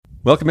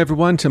Welcome,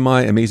 everyone, to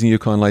my Amazing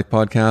Yukon Life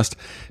podcast.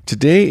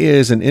 Today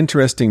is an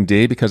interesting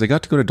day because I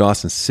got to go to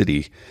Dawson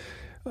City.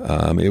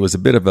 It was a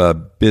bit of a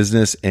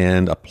business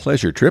and a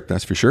pleasure trip,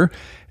 that's for sure.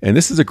 And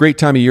this is a great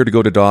time of year to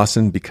go to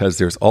Dawson because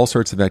there's all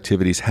sorts of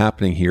activities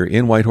happening here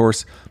in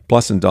Whitehorse,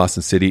 plus in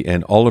Dawson City,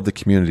 and all of the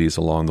communities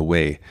along the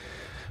way.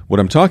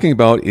 What I'm talking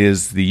about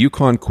is the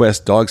Yukon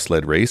Quest dog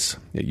sled race.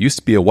 It used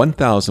to be a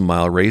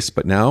 1,000-mile race,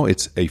 but now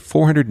it's a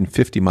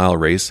 450-mile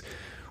race,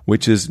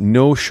 which is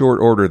no short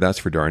order, that's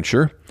for darn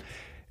sure.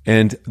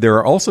 And there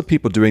are also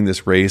people doing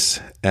this race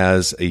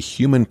as a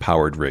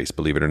human-powered race,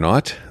 believe it or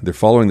not. They're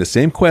following the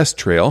same quest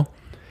trail,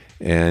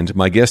 and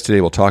my guest today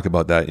will talk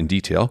about that in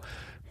detail.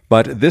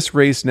 But this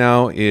race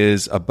now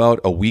is about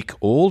a week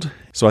old,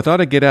 so I thought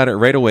I'd get at it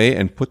right away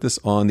and put this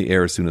on the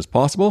air as soon as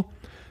possible,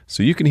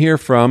 so you can hear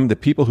from the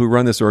people who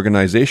run this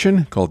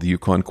organization called the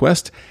Yukon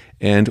Quest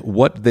and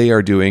what they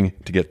are doing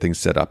to get things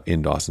set up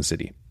in Dawson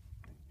City.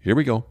 Here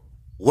we go.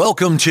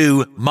 Welcome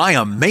to My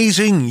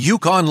Amazing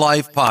Yukon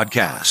Life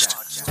podcast.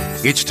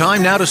 It's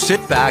time now to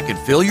sit back and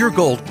fill your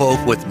gold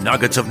poke with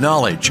nuggets of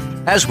knowledge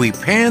as we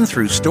pan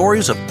through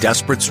stories of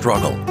desperate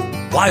struggle,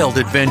 wild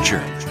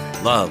adventure,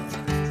 love,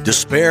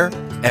 despair,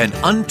 and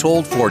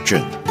untold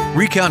fortune,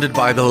 recounted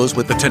by those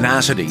with the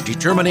tenacity,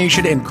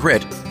 determination, and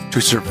grit to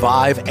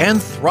survive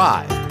and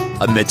thrive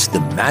amidst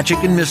the magic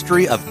and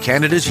mystery of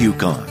Canada's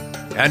Yukon.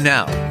 And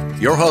now,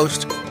 your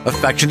host,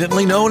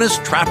 affectionately known as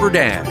Trapper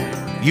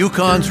Dan,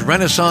 Yukon's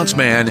Renaissance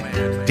man,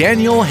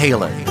 Daniel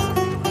Haley.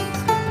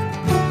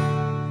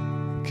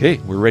 Okay,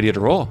 we're ready to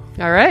roll.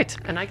 All right.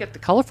 And I get the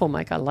colorful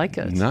mic. I like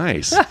it.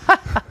 Nice.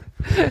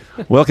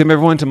 Welcome,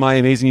 everyone, to my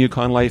Amazing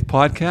Yukon Life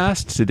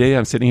podcast. Today,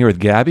 I'm sitting here with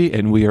Gabby,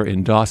 and we are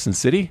in Dawson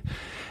City.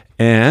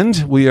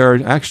 And we are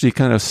actually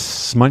kind of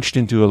smunched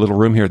into a little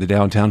room here at the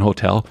Downtown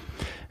Hotel.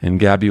 And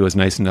Gabby was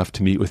nice enough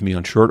to meet with me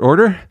on short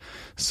order.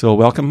 So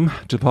welcome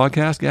to the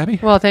podcast, Gabby.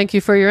 Well, thank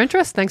you for your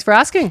interest. Thanks for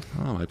asking.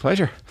 Oh, my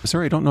pleasure.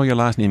 Sorry, I don't know your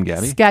last name,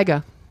 Gabby.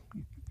 Skaga.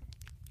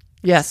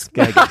 Yes.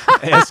 Skaga.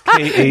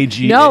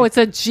 S-K-A-G-A. No, it's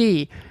a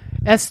G.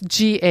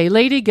 S-G-A.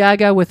 Lady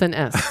Gaga with an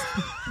S.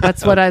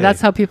 That's what Okay.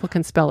 that's how people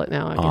can spell it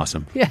now. I guess.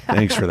 Awesome. Yeah.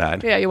 Thanks for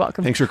that. Yeah, you're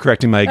welcome. Thanks for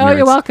correcting my ignorance. Oh,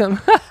 you're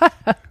welcome.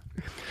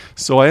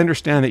 So I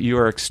understand that you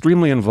are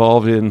extremely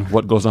involved in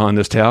what goes on in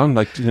this town.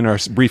 Like in our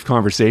brief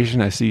conversation,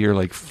 I see you're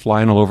like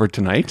flying all over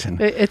tonight. And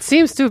It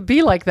seems to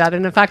be like that.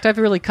 And in fact, I've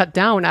really cut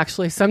down,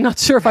 actually. So I'm not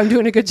sure if I'm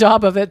doing a good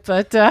job of it.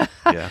 But, yeah,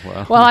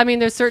 well, I mean,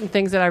 there's certain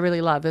things that I really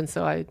love. And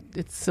so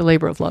it's a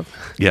labor of love.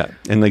 yeah.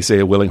 And they say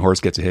a willing horse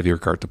gets a heavier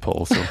cart to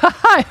pull.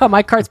 So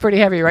My cart's pretty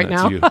heavy right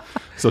that's now. you.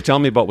 So tell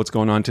me about what's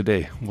going on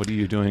today. What are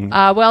you doing?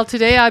 Well,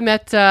 today I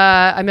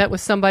met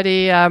with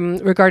somebody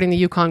regarding the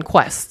Yukon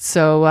Quest.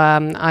 So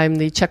I'm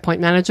the checkpoint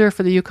manager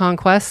for the Yukon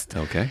Quest.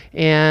 Okay.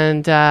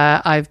 And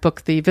I've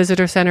booked the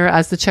visitor center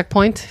as the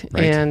checkpoint.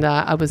 Right. And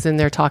I was in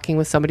there talking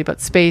with somebody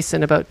about space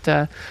and about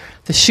the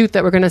chute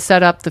that we're going to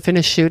set up, the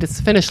finish chute. It's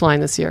the finish line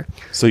this year.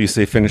 So you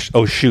say finish.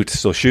 Oh, shoot.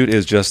 So shoot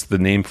is just the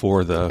name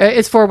for the...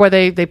 It's for where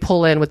they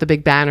pull in with the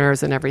big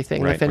banners and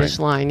everything, Right, the finish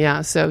right. line.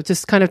 Yeah. So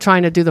just kind of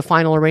trying to do the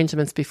final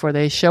arrangements before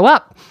they show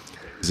up.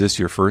 Is this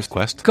your first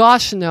quest?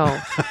 Gosh, no.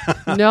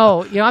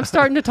 No. I'm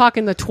starting to talk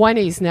in the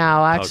 20s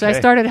now. Actually, Okay. I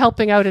started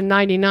helping out in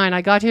 99.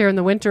 I got here in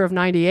the winter of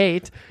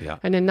 98. Yeah.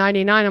 And in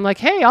 99, I'm like,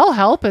 hey, I'll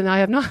help. And I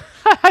have not,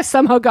 I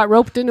somehow got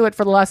roped into it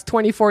for the last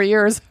 24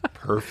 years.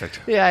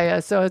 Perfect. Yeah.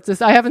 So it's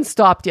just, I haven't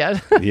stopped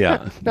yet.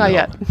 Yeah. Not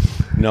yet.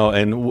 No,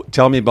 and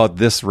tell me about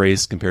this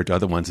race compared to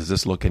other ones. Does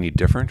this look any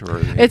different? Or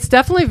It's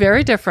definitely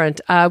very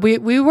different.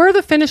 We were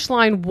the finish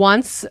line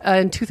once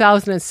in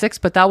 2006,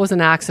 but that was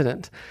an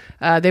accident.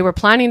 They were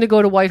planning to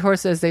go to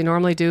Whitehorse as they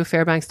normally do,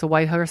 Fairbanks to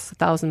Whitehorse,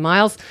 1,000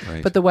 miles,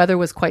 Right. but the weather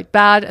was quite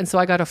bad. And so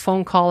I got a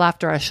phone call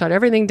after I shut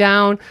everything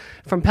down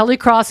from Pelly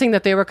Crossing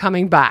that they were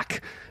coming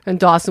back. And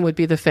Dawson would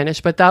be the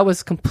finish, but that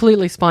was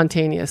completely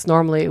spontaneous.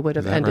 Normally, it would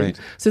have that ended. right?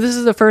 So this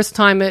is the first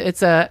time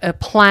it's a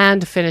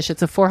planned finish.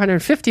 It's a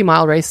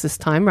 450-mile race this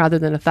time rather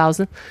than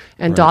 1,000,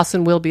 and Right.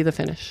 Dawson will be the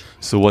finish.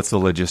 So what's the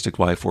logistic?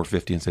 Why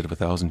 450 instead of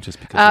 1,000? Just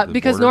because of the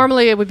Because border?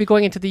 normally it would be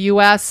going into the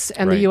U.S.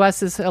 and Right. the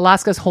U.S.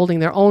 Alaska's holding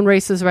their own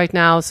races right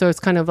now, so it's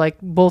kind of like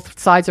both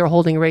sides are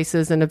holding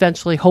races, and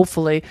eventually,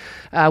 hopefully,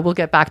 we'll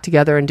get back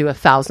together and do a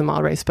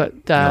 1,000-mile race. But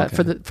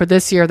Okay. for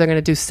this year, they're going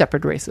to do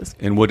separate races.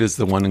 And what is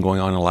the one going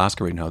on in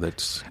Alaska right now?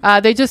 That's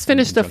They just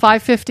finished the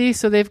 550,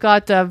 so they've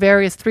got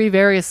three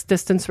various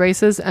distance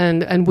races,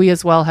 and we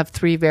as well have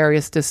 3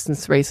 various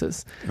distance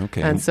races.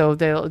 okay. And so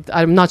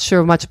I'm not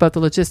sure much about the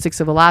logistics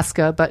of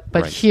Alaska, but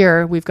Right.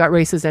 here we've got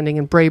races ending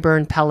in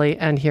Braeburn, Pelly,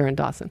 and here in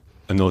Dawson.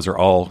 And those are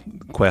all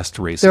quest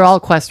races. They're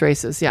all quest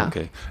races, yeah.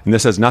 okay. And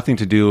this has nothing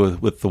to do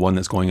with the one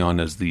that's going on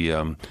as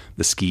the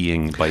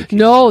skiing, biking.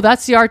 No,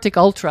 that's the Arctic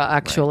Ultra,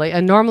 actually.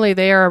 And normally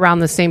they are around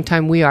the same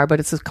time we are, but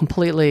it's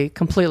completely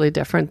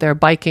different. They're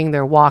biking,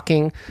 they're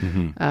walking.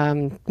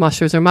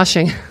 Mushers are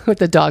mushing with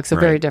the dogs, so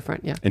very Right.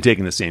 different, yeah. And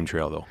taking the same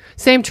trail though.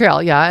 Same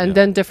trail, yeah, and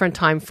then different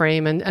time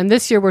frame. And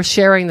this year we're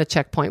sharing the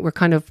checkpoint. We're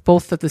kind of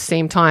both at the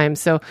same time.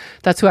 So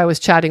that's who I was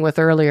chatting with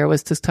earlier,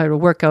 was to try to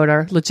work out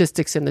our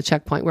logistics in the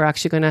checkpoint. We're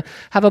actually going to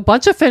have a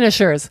bunch of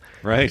finishers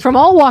Right. from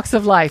all walks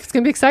of life. It's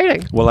going to be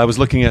exciting. Well, I was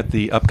looking at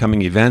the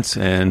upcoming events,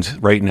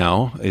 and right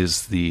now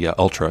is the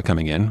Ultra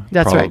coming in.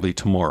 That's probably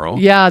tomorrow.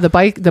 Yeah, the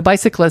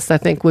bicyclists, I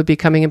think, would be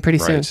coming in pretty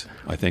soon. Right.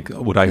 I think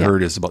what I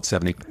heard is about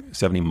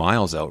 70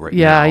 miles out right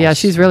now. Yeah,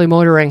 she's really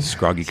motoring.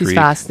 Scroggy She's Creek,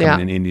 fast,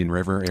 coming in Indian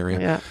River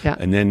area. Yeah.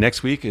 And then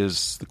next week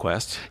is the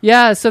Quest.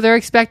 Yeah, so they're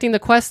expecting the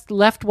Quest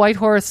left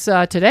Whitehorse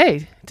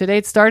today. Today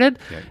it started,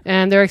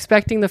 and they're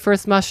expecting the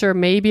first musher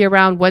maybe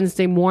around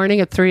Wednesday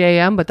morning at 3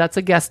 a.m., but that's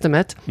a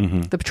guesstimate.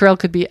 The trail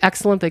could be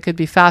excellent. They could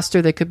be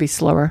faster. They could be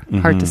slower.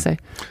 Hard to say.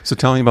 So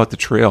tell me about the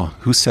trail.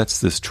 Who sets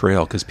this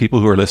trail? Because people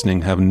who are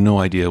listening have no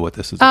idea what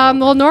this is about.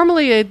 Well,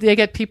 normally they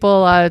get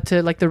people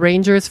to, like the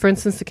Rangers, for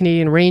instance, the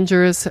Canadian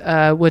Rangers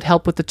would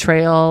help with the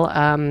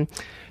trail.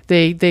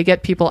 They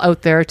get people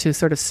out there to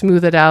sort of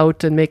smooth it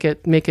out and make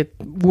it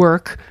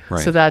work,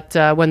 so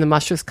that when the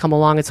mushers come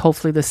along, it's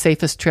hopefully the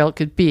safest trail it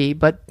could be.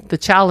 But the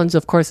challenge,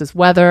 of course, is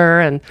weather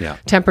and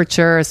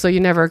temperature. So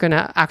you're never going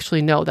to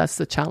actually know. That's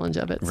the challenge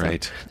of it.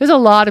 Right. So there's a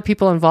lot of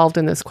people involved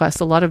in this quest.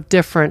 A lot of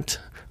different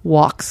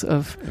walks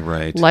of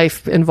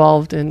life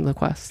involved in the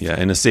quest. Yeah,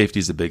 and the safety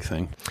is a big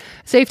thing.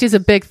 Safety is a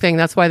big thing.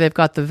 That's why they've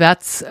got the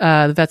vets.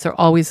 The vets are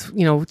always,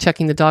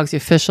 checking the dogs, the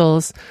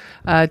officials.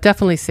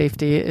 Definitely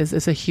safety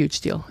is a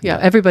huge deal. Yeah,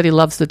 everybody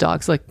loves the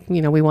dogs. Like,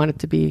 we want it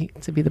to be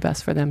the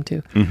best for them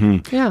too.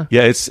 Mm-hmm. Yeah.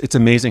 Yeah, it's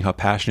amazing how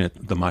passionate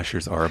the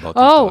mushers are about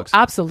these dogs. dogs.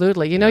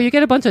 Absolutely. You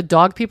get a bunch of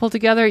dog people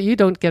together, you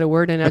don't get a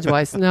word in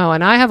edgewise. No,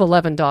 and I have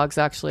 11 dogs,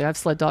 actually. I have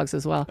sled dogs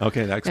as well.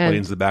 Okay, that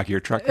explains the back of your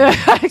truck.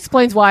 That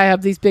explains why I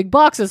have these big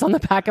boxes on the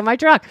back of my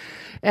truck.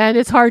 And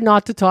it's hard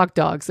not to talk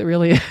dogs. It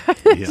really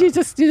it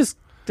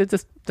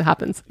just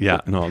happens.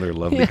 Yeah, no, they're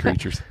lovely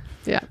creatures.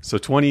 Yeah. So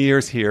 20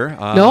 years here.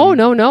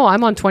 No.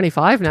 I'm on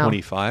 25 now.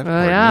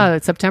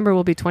 25? September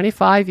will be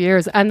 25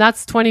 years. And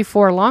that's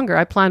 24 longer.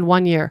 I planned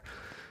 1 year.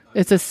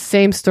 It's the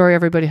same story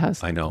everybody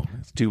has. I know.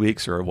 It's 2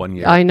 weeks or 1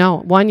 year. I know.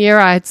 1 year,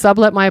 I had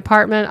sublet my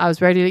apartment. I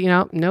was ready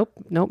to, nope,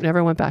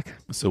 never went back.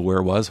 So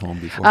where was home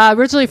before?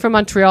 Originally from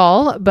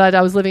Montreal, but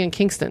I was living in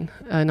Kingston,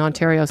 in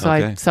Ontario. So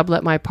I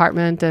sublet my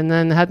apartment and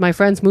then had my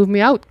friends move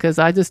me out because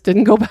I just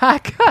didn't go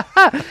back.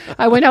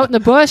 I went out in the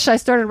bush. I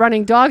started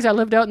running dogs. I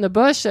lived out in the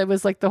bush. It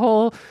was like the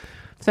whole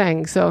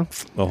thing. So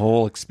the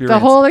whole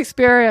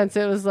experience.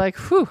 It was like,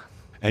 whew.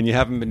 And you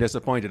haven't been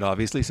disappointed,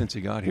 obviously, since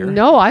you got here.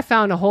 No, I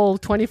found a whole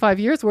 25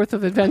 years worth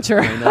of adventure.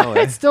 I know.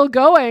 It's still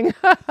going.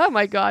 Oh,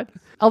 my God.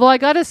 Although I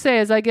got to say,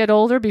 as I get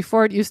older,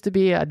 before it used to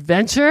be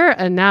adventure,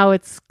 and now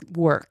it's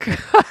work.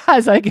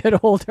 As I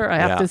get older, I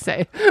have to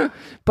say.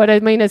 But I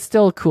mean, it's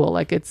still cool.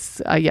 Like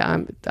it's, I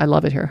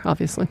love it here,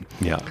 obviously.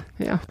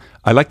 Yeah.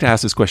 I like to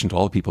ask this question to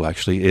all people,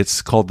 actually.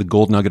 It's called the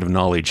gold nugget of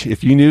knowledge.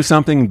 If you knew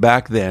something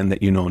back then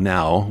that you know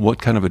now, what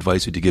kind of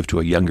advice would you give to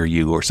a younger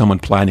you or someone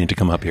planning to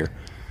come up here?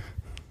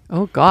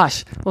 Oh,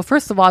 gosh. Well,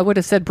 first of all, I would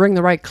have said bring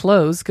the right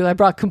clothes because I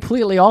brought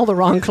completely all the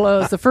wrong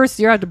clothes. The first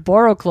year I had to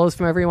borrow clothes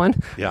from everyone.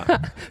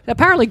 Yeah.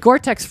 Apparently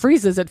Gore-Tex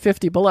freezes at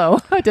 50 below.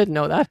 I didn't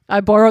know that.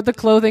 I borrowed the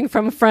clothing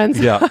from friends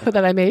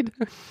that I made.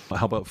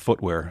 How about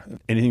footwear?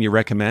 Anything you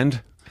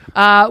recommend?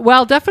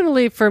 Well,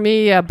 definitely for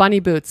me, bunny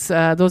boots.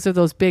 Those are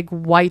those big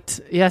white.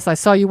 Yes, I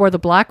saw you wore the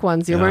black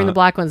ones. You're wearing the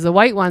black ones. The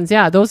white ones,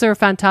 those are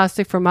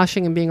fantastic for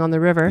mushing and being on the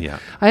river. Yeah.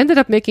 I ended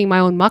up making my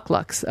own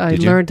mucklucks. I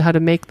learned how to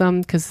make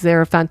them because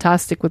they're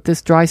fantastic with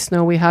this dry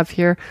snow we have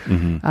here.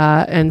 Mm-hmm.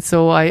 And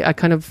so I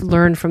kind of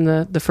learned from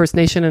the First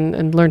Nation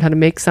and learned how to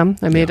make some.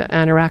 I made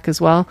anorak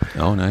as well.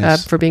 Oh,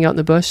 nice. For being out in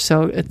the bush.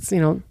 So it's,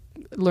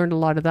 learned a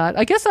lot of that.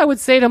 I guess I would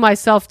say to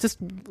myself, just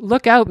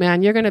look out,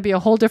 man. You're going to be a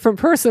whole different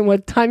person by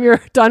the time you're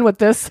done with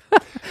this.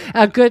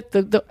 A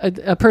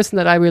person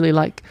that I really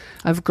like.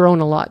 I've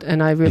grown a lot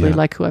and I really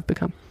like who I've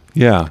become.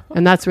 Yeah.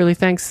 And that's really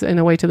thanks in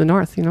a way to the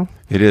north,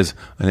 It is.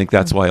 I think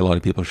that's why a lot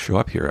of people show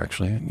up here,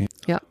 actually.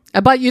 Yeah.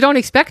 But you don't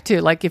expect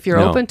to. Like if you're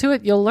open to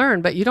it, you'll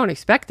learn, but you don't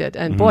expect it.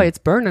 And boy, it's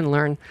burn and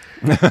learn.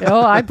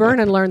 I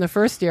burn and learn the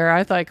first year.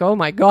 I thought, oh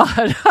my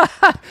God.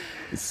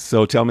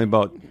 So tell me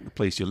about the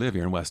place you live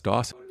here in West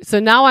Dawson. So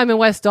now I'm in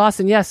West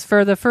Dawson. Yes,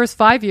 for the first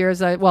 5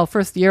 years,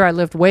 first year I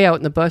lived way out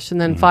in the bush, and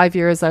then 5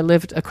 years I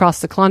lived across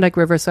the Klondike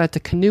River, so I had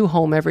to canoe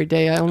home every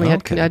day. I only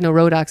had no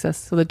road access,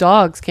 so the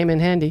dogs came in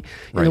handy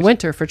in the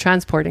winter for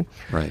transporting.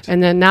 Right.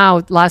 And then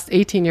now, last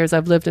 18 years,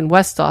 I've lived in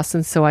West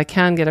Dawson, so I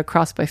can get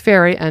across by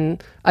ferry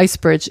and ice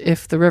bridge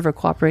if the river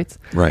cooperates.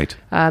 Right.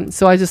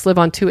 So I just live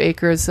on 2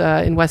 acres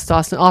in West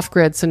Dawson, off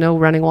grid, so no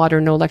running water,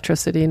 no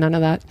electricity, none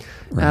of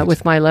that,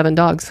 with my 11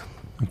 dogs.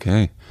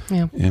 Okay.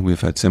 Yeah. And we've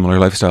had similar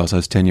lifestyles. I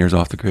was 10 years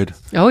off the grid.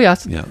 Oh,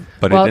 yes. Yeah.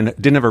 But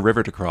it didn't have a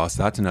river to cross.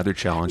 That's another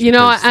challenge.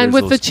 And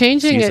with the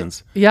changing,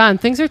 and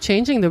things are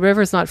changing. The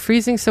river's not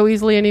freezing so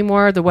easily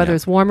anymore. The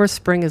weather's warmer.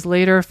 Spring is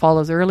later, fall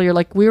is earlier.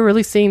 Like we're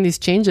really seeing these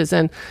changes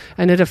and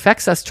it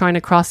affects us trying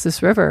to cross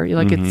this river. You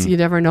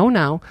never know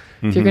now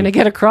if you're going to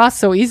get across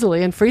so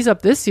easily. And freeze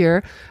up this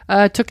year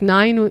took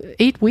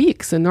 8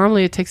 weeks. And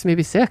normally it takes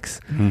maybe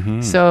 6.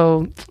 Mm-hmm.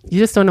 So you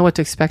just don't know what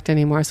to expect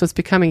anymore. So it's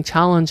becoming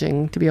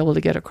challenging to be able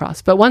to get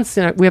across. But once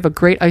we have a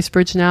great ice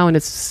bridge now, and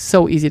it's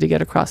so easy to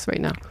get across right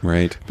now.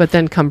 Right. But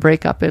then come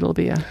break up, it'll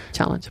be a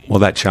challenge. Well,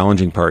 that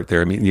challenging part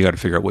there, I mean, you got to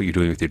figure out what you're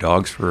doing with your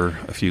dogs for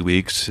a few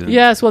weeks.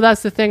 Yes, well,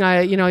 that's the thing.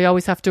 You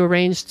always have to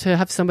arrange to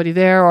have somebody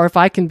there, or if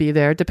I can be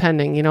there,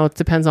 depending. It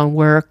depends on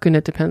work, and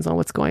it depends on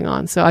what's going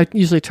on. So I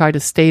usually try to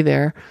stay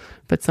there,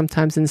 but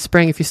sometimes in the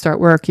spring, if you start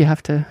work, you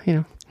have to,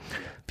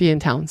 be in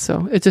town.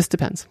 So it just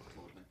depends.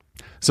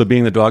 So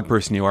being the dog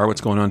person you are, what's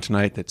going on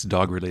tonight that's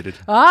dog related?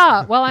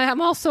 Well, I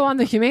am also on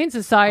the Humane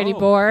Society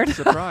board.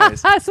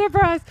 Surprise.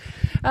 Surprise.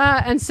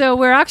 And so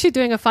we're actually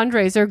doing a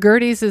fundraiser.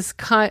 Gertie's is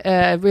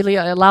really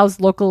allows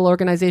local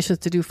organizations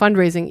to do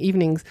fundraising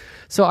evenings.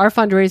 So our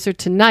fundraiser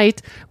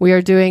tonight, we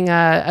are doing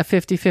a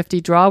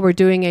 50-50 draw. We're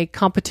doing a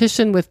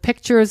competition with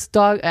pictures,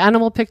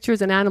 animal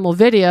pictures and animal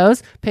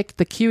videos. Pick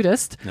the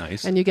cutest.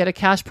 Nice. And you get a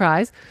cash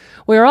prize.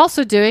 We're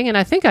also doing, and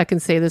I think I can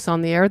say this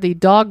on the air, the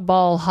dog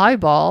ball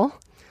highball.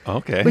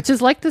 Okay. Which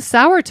is like the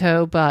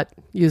sourdough, but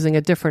using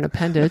a different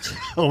appendage.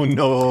 Oh,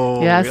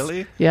 no. Yes.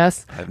 Really?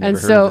 Yes. I've never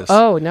heard of this.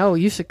 Oh, no,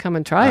 you should come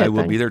and try it. I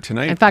will be there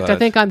tonight. In fact, I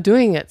think I'm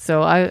doing it,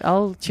 so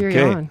I'll cheer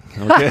you on.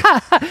 Okay.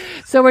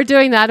 So we're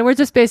doing that, and we're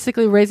just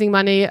basically raising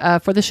money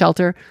for the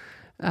shelter.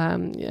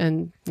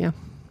 And yeah,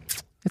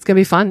 it's going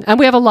to be fun. And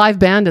we have a live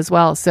band as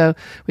well. So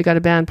we got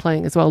a band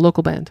playing as well, a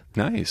local band.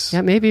 Nice.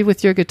 Yeah, maybe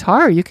with your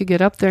guitar, you could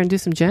get up there and do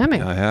some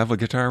jamming. I have a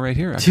guitar right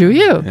here. Actually. Do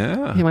you?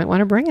 Yeah. You might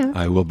want to bring it.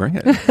 I will bring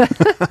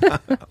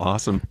it.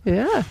 Awesome.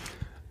 Yeah.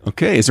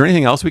 Okay. Is there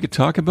anything else we could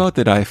talk about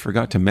that I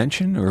forgot to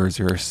mention? Or is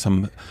there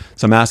some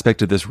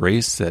aspect of this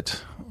race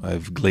that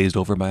I've glazed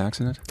over by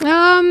accident?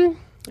 No,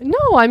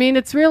 I mean,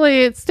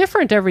 it's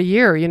different every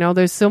year.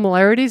 There's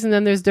similarities and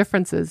then there's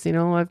differences,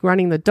 like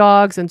running the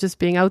dogs and just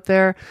being out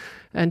there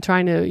and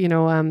trying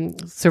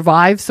to,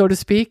 survive, so to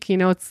speak.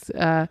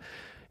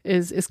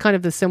 Is kind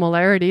of the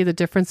similarity. The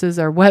differences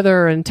are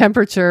weather and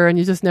temperature, and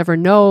you just never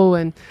know.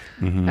 And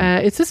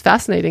it's just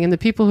fascinating. And the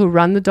people who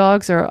run the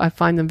dogs I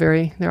find them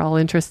they're all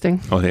interesting.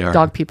 Oh, they are.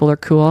 Dog people are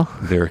cool.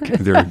 They're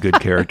good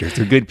characters.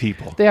 They're good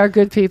people. They are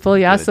good people,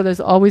 yeah. Good. So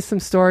there's always some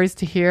stories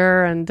to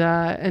hear, and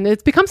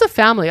it becomes a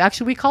family.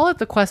 Actually, we call it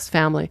the Quest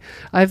family.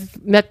 I've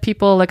met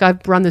people,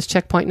 I've run this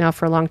checkpoint now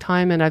for a long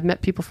time, and I've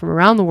met people from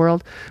around the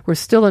world. We're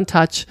still in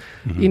touch.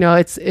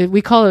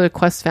 We call it a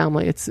Quest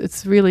family.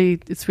 It's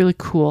really really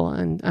cool,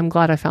 and I'm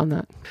glad I found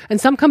that. And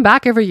some come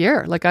back every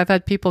year. I've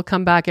had people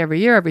come back every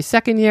year, every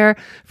second year,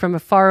 from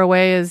as far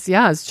away as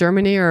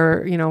Germany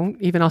or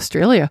even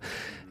Australia.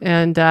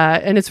 And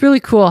it's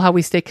really cool how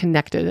we stay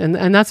connected,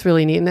 and that's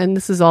really neat. And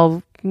this is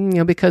all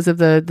because of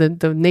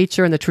the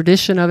nature and the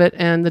tradition of it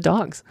and the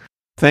dogs.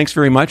 Thanks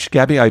very much,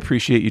 Gabby. I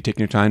appreciate you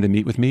taking your time to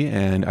meet with me,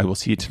 and I will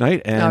see you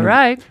tonight. And all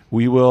right.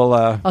 We will...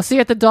 I'll see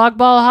you at the dog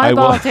ball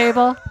highball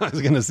table. I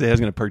was going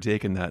to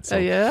partake in that. So.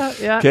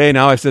 Yeah. Okay,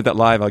 now I've said that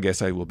live. I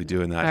guess I will be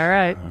doing that. All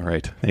right. All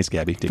right. Thanks,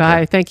 Gabby. Take Bye.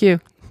 care. Thank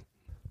you.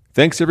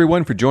 Thanks,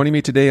 everyone, for joining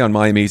me today on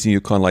My Amazing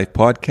Yukon Life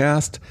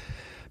podcast.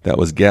 That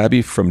was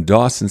Gabby from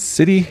Dawson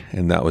City,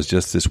 and that was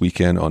just this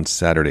weekend on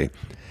Saturday.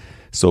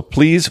 So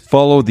please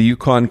follow the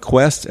Yukon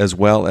Quest as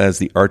well as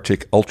the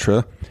Arctic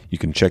Ultra. You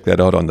can check that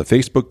out on the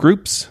Facebook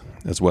groups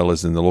as well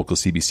as in the local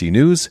CBC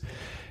News.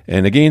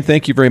 And again,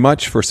 thank you very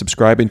much for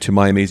subscribing to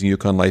My Amazing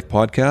Yukon Life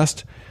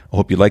podcast. I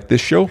hope you like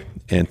this show,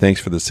 and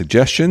thanks for the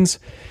suggestions.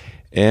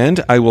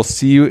 And I will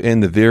see you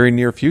in the very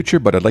near future,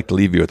 but I'd like to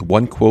leave you with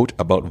one quote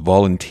about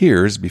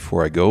volunteers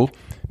before I go,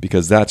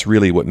 because that's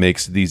really what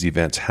makes these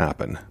events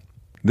happen.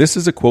 This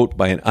is a quote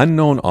by an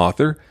unknown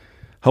author.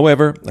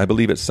 However, I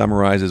believe it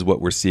summarizes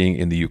what we're seeing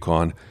in the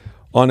Yukon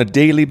on a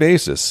daily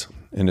basis,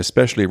 and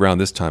especially around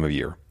this time of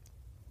year.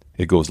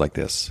 It goes like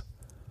this.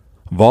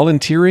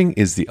 Volunteering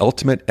is the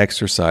ultimate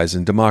exercise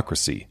in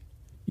democracy.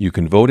 You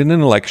can vote in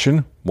an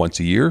election once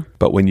a year,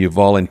 but when you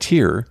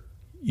volunteer,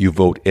 you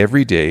vote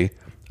every day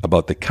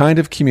about the kind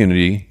of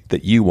community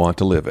that you want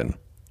to live in.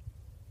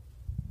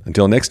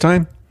 Until next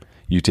time,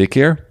 you take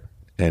care,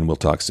 and we'll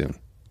talk soon.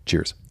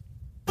 Cheers.